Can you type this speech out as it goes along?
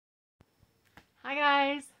Hi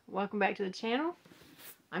guys, welcome back to the channel.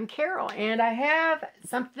 I'm Carol and I have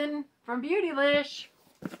something from Beautylish.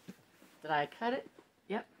 Did I cut it?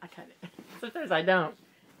 Yep, I cut it. Sometimes I don't.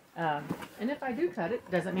 And if I do cut it,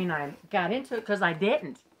 doesn't mean I got into it because I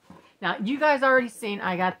didn't. Now, you guys already seen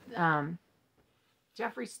I got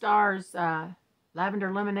Jeffree Star's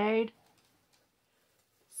Lavender Lemonade.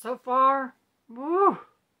 So far, woo!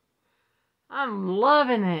 I'm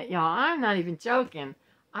loving it, y'all. I'm not even joking.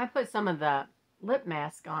 I put some of the lip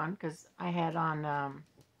mask on because I had on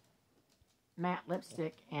matte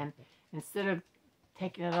lipstick, and instead of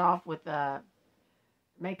taking it off with a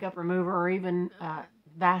makeup remover or even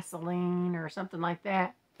Vaseline or something like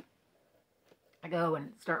that, I go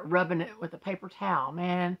and start rubbing it with a paper towel.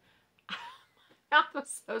 Man, my mouth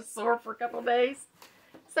was so sore for a couple of days.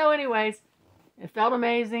 So anyways, it felt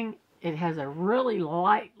amazing. It has a really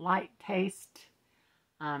light taste.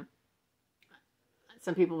 Some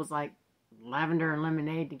people was like, lavender and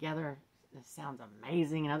lemonade together, this sounds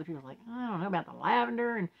amazing. And other people were like, oh, I don't know about the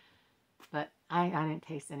lavender. But I didn't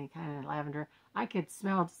taste any kind of lavender. I could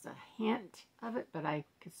smell just a hint of it, but I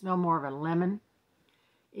could smell more of a lemon.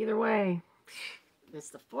 Either way, it's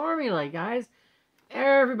the formula, guys.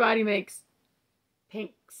 Everybody makes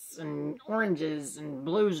pinks and oranges and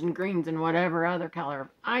blues and greens and whatever other color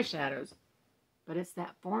eyeshadows. But it's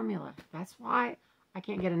that formula. That's why I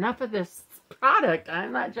can't get enough of this product.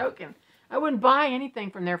 I'm not joking. I wouldn't buy anything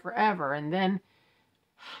from there forever. And then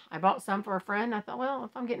I bought some for a friend. I thought, well,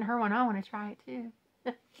 if I'm getting her one, I want to try it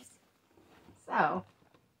too. So,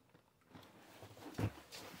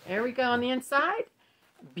 there we go on the inside.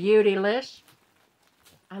 Beautylish.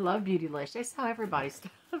 I love Beautylish. They sell everybody's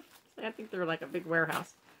stuff. I think they're like a big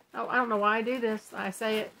warehouse. Oh, I don't know why I do this. I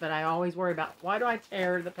say it, but I always worry about why do I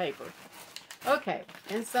tear the paper. Okay,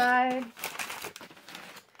 inside.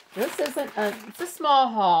 This isn't a, it's a small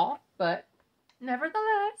haul, but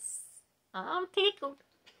nevertheless, I'm tickled.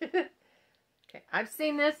 Okay, I've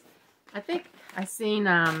seen this. I think I've seen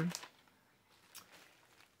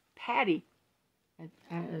Patty.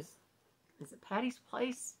 Is it Patty's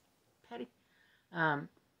Place? Patty? I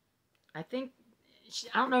think,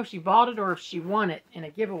 I don't know if she bought it or if she won it in a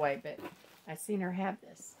giveaway, but I've seen her have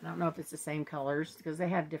this. I don't know if it's the same colors because they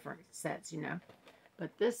have different sets, you know.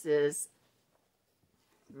 But this is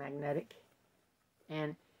magnetic,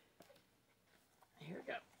 and here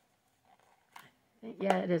we go. I think,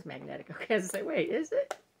 yeah, it is magnetic. Okay, I was gonna say, wait, is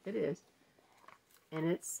it? It is. And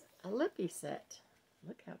it's a lippy set.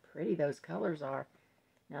 Look how pretty those colors are.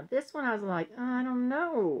 Now this one I was like, oh, I don't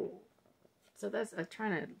know. So that's, I'm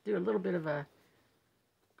trying to do a little bit of a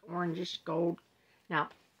orangish gold. Now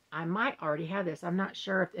I might already have this. I'm not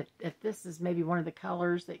sure if this is maybe one of the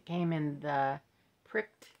colors that came in the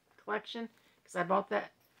Pricked collection, because I bought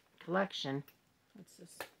that collection. What's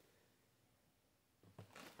this?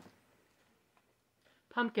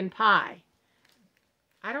 Pumpkin pie.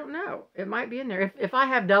 I don't know. It might be in there. If I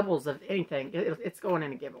have doubles of anything, it's going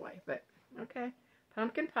in a giveaway. But okay,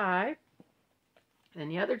 pumpkin pie.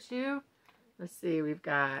 And the other two, let's see. We've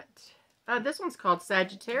got this one's called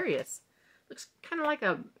Sagittarius. Looks kind of like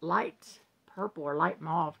a light purple or light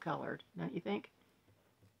mauve colored, don't you think?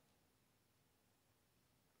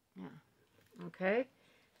 Yeah. Okay.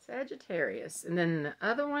 Sagittarius. And then the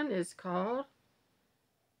other one is called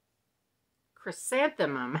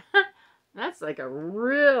Chrysanthemum. That's like a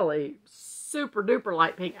really super duper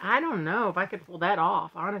light pink. I don't know if I could pull that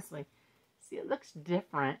off, honestly. See, it looks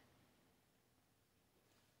different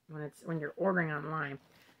when you're ordering online.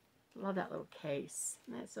 I love that little case.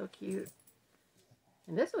 That's so cute.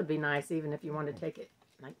 And this would be nice even if you wanted to take it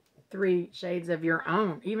like 3 shades of your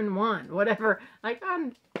own, even one, whatever, like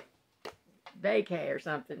on vacay or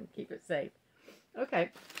something. Keep it safe.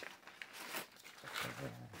 Okay.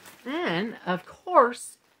 And of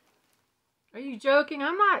course, are you joking?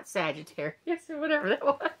 I'm not Sagittarius or whatever that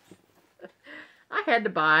was. I had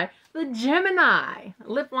to buy the Gemini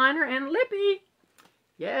lip liner and lippy.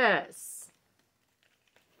 Yes.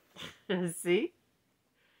 See?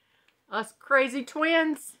 Us crazy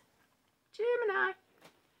twins. Gemini.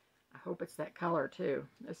 I hope it's that color too.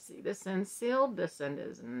 Let's see. This end's sealed. This end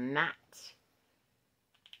is not.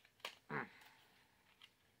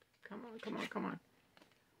 Come on, come on, come on.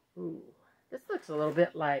 Ooh. This looks a little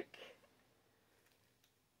bit like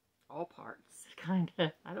All Parts. Kind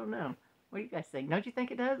of. I don't know. What do you guys think? Don't you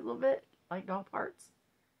think it does a little bit like All Parts?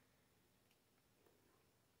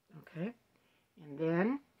 Okay. And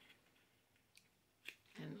then,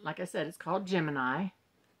 and like I said, it's called Gemini. I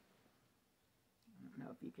don't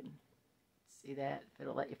know if you can see that, if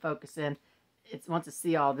it'll let you focus in. It wants to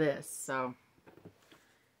see all this, so.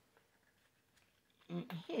 And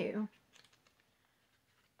here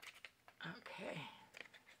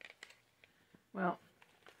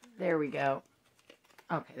There we go.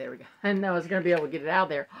 Okay, there we go. I didn't know I was going to be able to get it out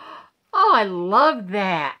there. Oh, I love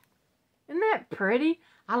that. Isn't that pretty?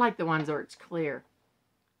 I like the ones where it's clear.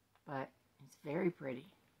 But it's very pretty.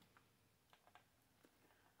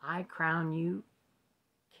 I crown you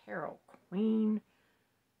Carol, Queen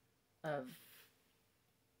of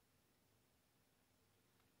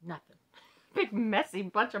nothing. Big messy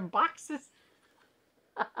bunch of boxes.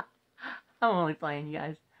 I'm only playing, you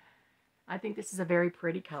guys. I think this is a very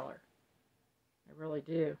pretty color. I really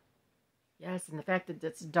do. Yes, and the fact that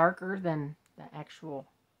it's darker than the actual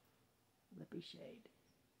lippy shade.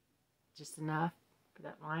 Just enough for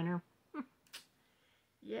that liner.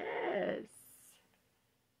 Yes.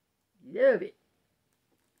 Love it.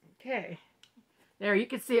 Okay. There, you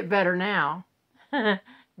can see it better now.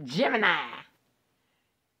 Gemini.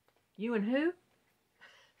 You and who?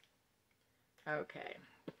 Okay.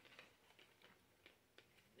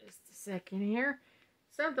 Just a second here.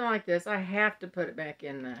 Something like this. I have to put it back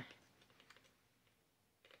in the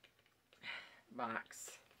box.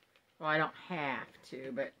 Well, I don't have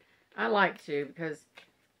to, but I like to because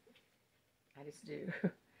I just do.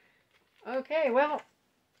 Okay, well,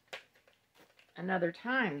 another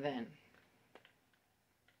time then.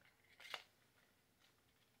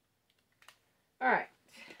 All right.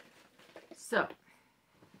 So,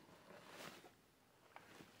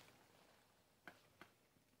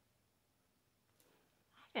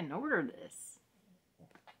 I didn't order this.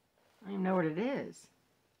 I don't even know what it is.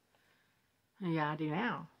 Yeah, I do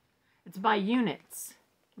now. It's by units.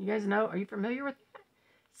 You guys know, are you familiar with that?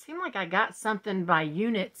 Seemed like I got something by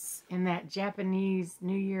units in that Japanese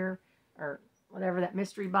New Year or whatever, that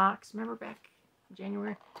mystery box. Remember back in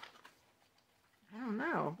January? I don't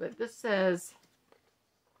know, but this says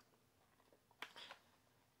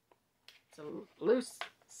it's a loose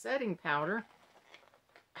setting powder.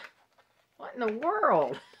 What in the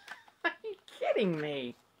world? Are you kidding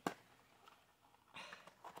me?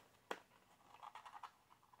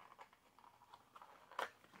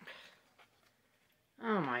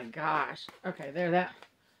 Oh my gosh. Okay, there, that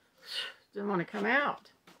didn't want to come out.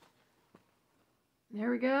 There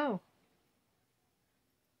we go.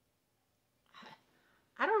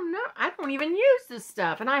 I don't know. I don't even use this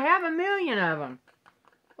stuff, and I have a million of them.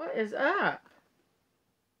 What is up?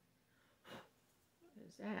 What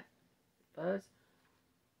is that? Fuzz?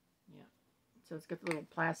 Yeah. So it's got the little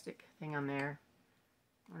plastic thing on there.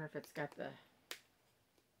 I wonder if it's got the...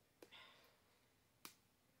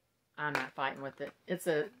 I'm not fighting with it. It's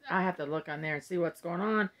a... I have to look on there and see what's going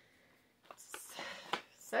on. It's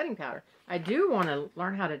setting powder. I do want to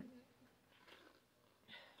learn how to...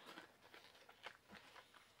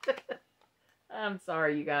 I'm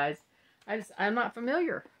sorry, you guys. I'm not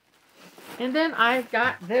familiar. And then I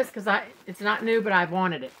got this because it's not new, but I've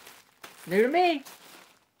wanted it. It's new to me.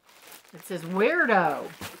 It says Weirdo.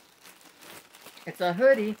 It's a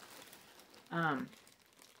hoodie.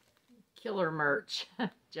 Killer merch.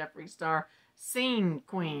 Jeffree Star Scene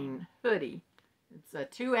Queen hoodie. It's a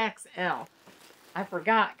 2XL. I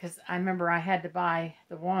forgot because I remember I had to buy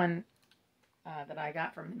the one that I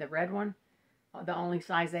got from the red one. The only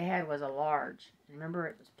size they had was a large. Remember,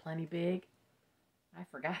 it was plenty big. I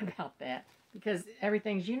forgot about that because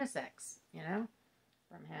everything's unisex, you know,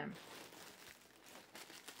 from him.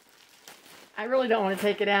 I really don't want to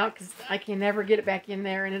take it out because I can never get it back in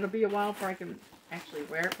there, and it'll be a while before I can actually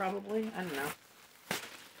wear it probably. I don't know.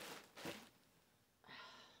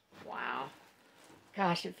 Wow.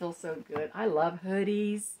 Gosh, it feels so good. I love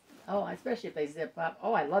hoodies. Oh, especially if they zip up.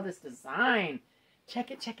 Oh, I love this design.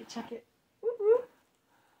 Check it, check it, check it. Woo-hoo.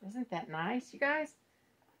 Isn't that nice, you guys?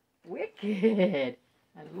 Wicked.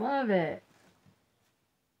 I love it.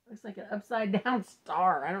 Looks like an upside down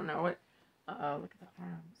star. I don't know what. Uh-oh, look at the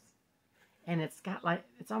arms. And it's got like,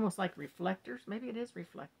 it's almost like reflectors. Maybe it is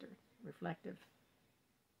reflective.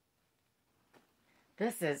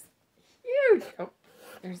 This is huge. Oh,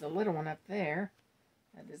 there's a little one up there.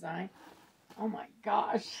 That design. Oh my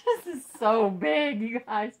gosh. This is so big, you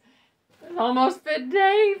guys. It almost fit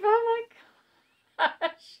Dave. Oh my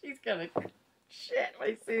gosh. He's gonna shit when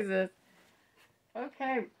he sees this.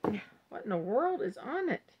 Okay. What in the world is on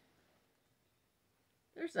it?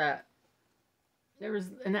 There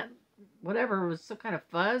was, and that, whatever was some kind of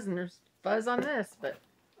fuzz, and there's fuzz on this, but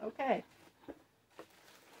okay.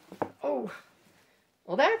 Oh.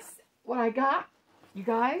 Well, that's what I got, you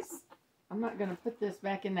guys. I'm not going to put this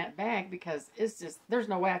back in that bag because it's just, there's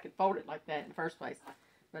no way I could fold it like that in the first place.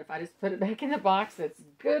 But if I just put it back in the box, it's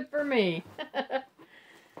good for me.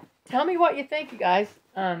 Tell me what you think, you guys.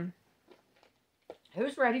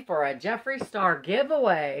 Who's ready for a Jeffree Star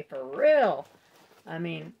giveaway? For real. I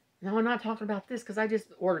mean, No, I'm not talking about this because I just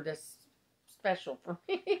ordered this special for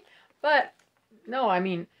me. But no, I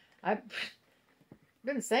mean, I've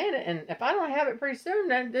been saying it, and if I don't have it pretty soon,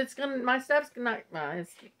 then it's gonna, my stuff's gonna,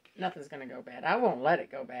 nothing's gonna go bad. I won't let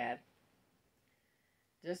it go bad.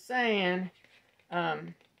 Just saying.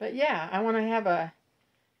 But yeah, I want to have a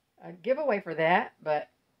giveaway for that. But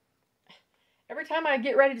every time I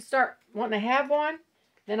get ready to start wanting to have one,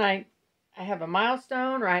 then I have a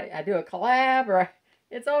milestone, or I do a collab, or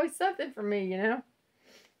it's always something for me, you know.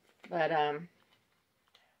 But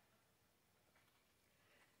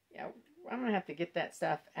yeah, I'm gonna have to get that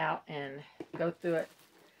stuff out and go through it,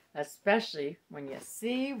 especially when you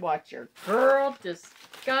see what your girl just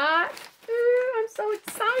got. Ooh, I'm so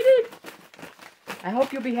excited. I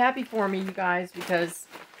hope you'll be happy for me, you guys, because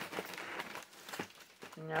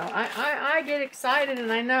you know I get excited,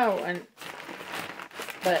 and I know,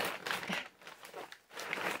 but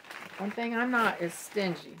one thing I'm not is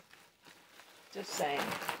stingy. Just saying.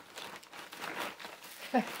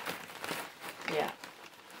 Yeah.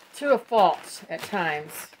 To a fault at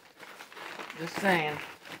times. Just saying.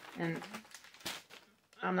 And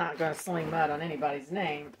I'm not going to sling mud on anybody's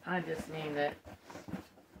name. I just mean that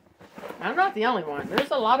I'm not the only one.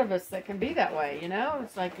 There's a lot of us that can be that way, you know?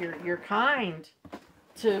 It's like you're kind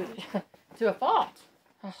to to a fault.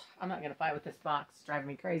 I'm not going to fight with this box. It's driving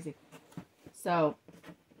me crazy. So,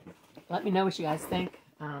 let me know what you guys think.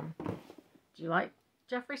 Do you like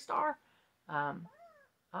Jeffree Star?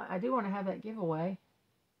 I do want to have that giveaway.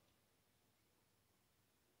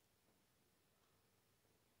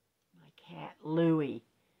 My cat, Louie.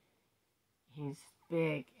 He's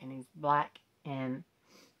big and he's black, and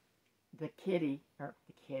the kitty,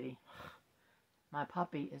 my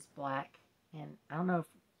puppy is black, and I don't know if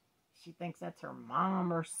she thinks that's her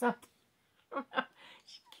mom or something. I don't know.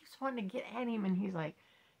 She keeps wanting to get at him, and he's like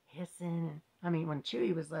hissing. And I mean, when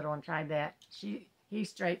Chewy was little and tried that, he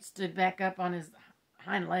straight stood back up on his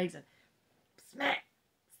hind legs and smack,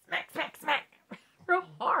 smack, smack, smack, real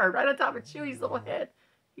hard, right on top of Chewy's little head.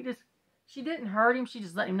 She didn't hurt him. She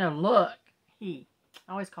just let him know, look, I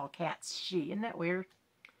always call cats she. Isn't that weird?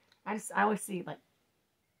 I always see, like,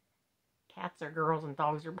 cats are girls and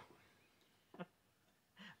dogs are boys.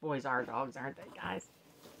 Boys are dogs, aren't they, guys?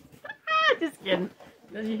 Just kidding.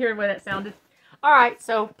 Did you hear the way that sounded? All right,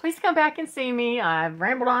 so please come back and see me. I've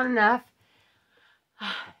rambled on enough.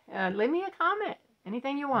 Leave me a comment.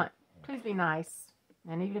 Anything you want. Please be nice.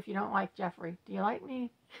 And even if you don't like Jeffree, do you like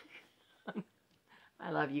me?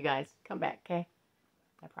 I love you guys. Come back, okay?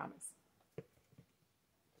 I promise.